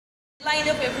Line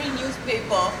of every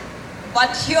newspaper,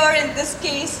 but here in this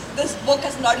case, this book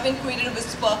has not even created a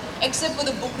whisper except for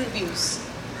the book reviews.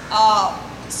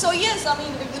 So yes, I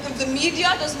mean, if the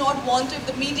media does not want to, if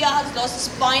the media has lost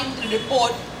its spine to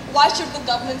report, why should the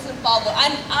governments in power?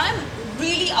 And I'm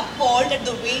really appalled at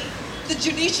the way the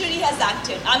judiciary has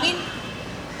acted. I mean,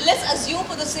 let's assume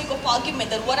for the sake of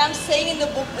argument that what I'm saying in the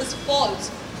book is false.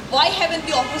 Why haven't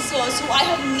the officers who I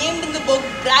have named in the book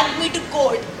dragged me to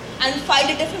court and filed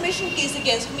a defamation case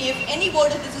against me if any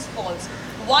word of this is false?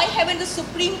 Why haven't the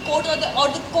Supreme Court or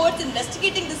the courts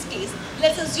investigating this case,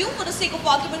 let's assume for the sake of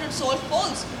argument it's all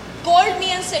false, called me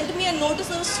and sent me a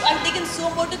notice and taken so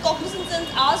much cognizance and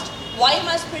asked, why am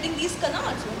I spreading these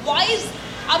canards? Why is,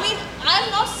 I mean,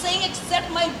 I'm not saying accept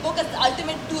my book as the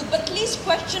ultimate truth, but at least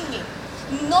question me.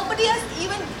 Nobody has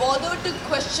even bothered to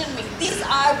question me. These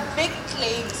are big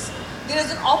claims. There is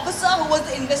an officer who was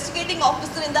the investigating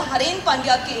officer in the Haren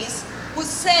Pandya case who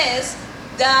says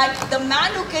that the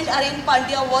man who killed Haren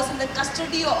Pandya was in the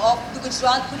custody of the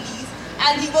Gujarat police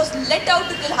and he was let out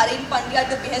to kill Haren Pandya at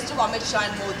the behest of Amit Shah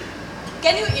and Modi.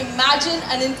 Can you imagine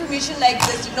an information like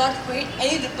this did not create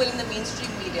any ripple in the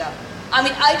mainstream media? I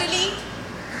mean, ideally,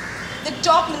 the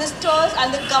top ministers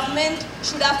and the government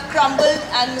should have crumbled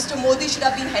and Mr. Modi should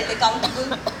have been held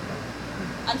accountable.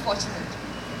 Unfortunate.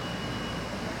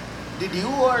 Did you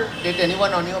or did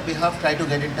anyone on your behalf try to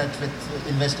get in touch with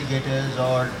investigators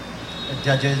or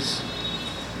judges?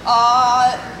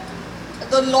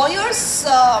 The lawyers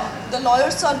are,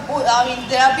 I mean,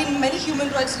 there have been many human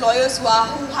rights lawyers who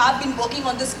have been working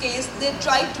on this case. They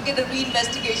tried to get a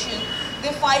reinvestigation.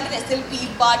 They filed an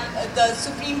SLP, but the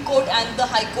Supreme Court and the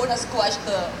High Court has quashed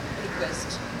the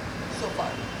request so far.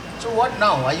 So what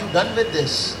now? Are you done with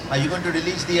this? Are you going to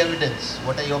release the evidence?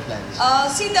 What are your plans?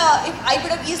 If I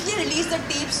could have easily released the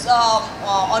tapes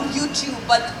on YouTube,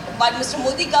 but Mr.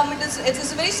 Modi government is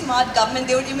a very smart government.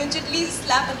 They would immediately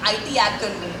slap an IT act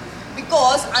on me.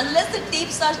 Because unless the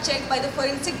tapes are checked by the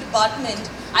forensic department,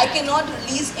 I cannot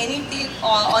release any tape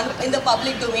in the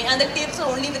public domain, and the tapes are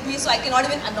only with me, so I cannot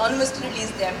even anonymously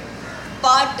release them.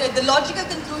 But the logical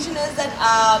conclusion is that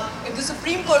if the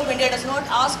Supreme Court of India does not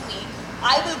ask me,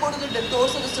 I will go to the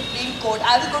doors of the Supreme Court,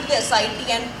 I will go to the SIT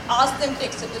and ask them to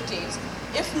accept the tapes.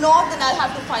 If not, then I'll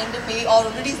have to find a way or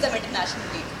release them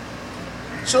internationally.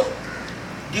 So,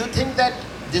 do you think that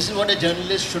this is what a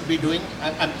journalist should be doing?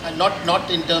 I'm not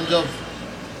in terms of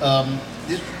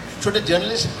this. Should a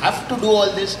journalist have to do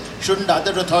all this? Shouldn't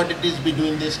other authorities be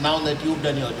doing this now that you've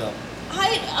done your job?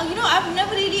 I've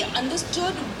never really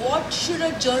understood what should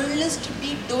a journalist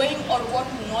be doing or what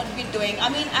not be doing. I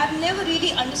mean, I've never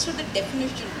really understood the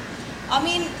definition. I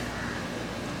mean,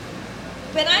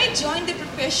 when I joined the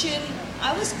profession,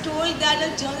 I was told that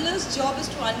a journalist's job is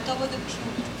to uncover the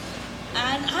truth.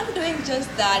 And I'm doing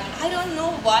just that. I don't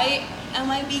know why am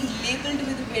I being labeled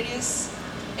with various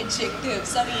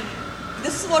adjectives. I mean,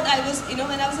 this is what I was,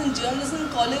 when I was in journalism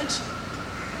college,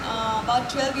 about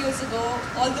 12 years ago,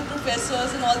 all the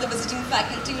professors and all the visiting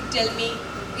faculty would tell me,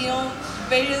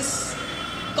 various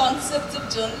concepts of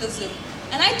journalism.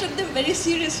 And I took them very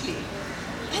seriously.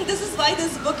 And this is why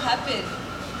this book happened.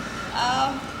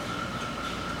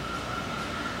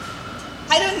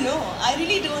 I don't know. I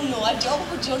really don't know. Our job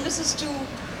of a journalist is to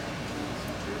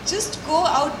just go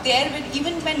out there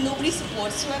even when nobody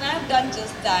supports you, and I have done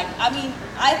just that. I mean,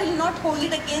 I will not hold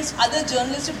it against other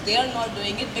journalists if they are not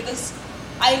doing it, because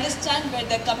I understand where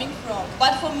they're coming from.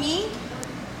 But for me,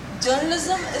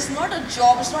 journalism is not a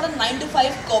job. It's not a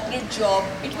 9-to-5 corporate job.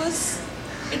 It was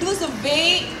a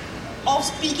way of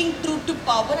speaking truth to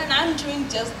power, and I'm doing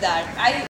just that.